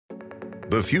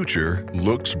The future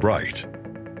looks bright.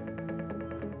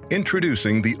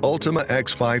 Introducing the ULTIMA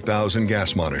X5000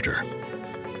 gas monitor.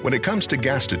 When it comes to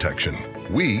gas detection,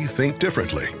 we think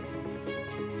differently.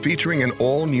 Featuring an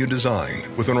all-new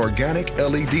design with an organic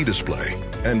LED display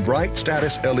and bright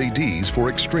status LEDs for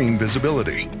extreme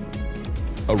visibility.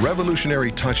 A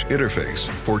revolutionary touch interface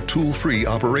for tool-free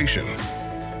operation.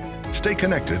 Stay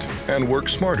connected and work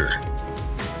smarter.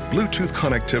 Bluetooth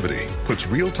connectivity puts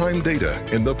real-time data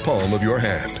in the palm of your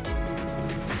hand.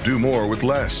 Do more with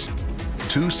less.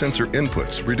 2 sensor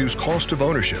inputs reduce cost of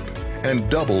ownership and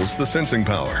doubles the sensing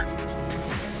power.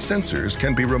 Sensors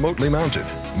can be remotely mounted,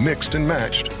 mixed and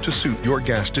matched to suit your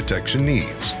gas detection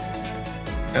needs.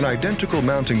 An identical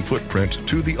mounting footprint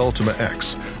to the ULTIMA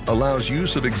X allows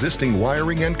use of existing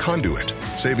wiring and conduit,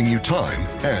 saving you time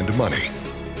and money.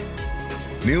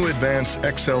 New advanced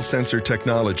XL sensor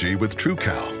technology with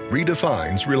TrueCal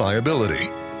redefines reliability.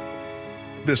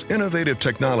 This innovative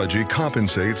technology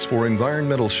compensates for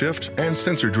environmental shift and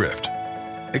sensor drift,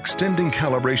 extending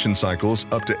calibration cycles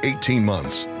up to 18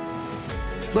 months.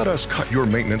 Let us cut your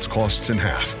maintenance costs in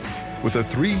half with a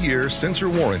 3-year sensor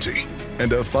warranty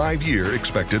and a 5-year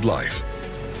expected life.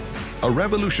 A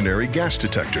revolutionary gas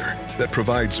detector that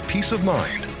provides peace of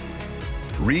mind.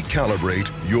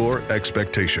 Recalibrate your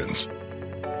expectations.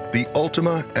 The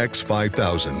ULTIMA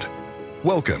X5000.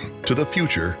 Welcome to the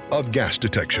future of gas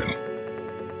detection.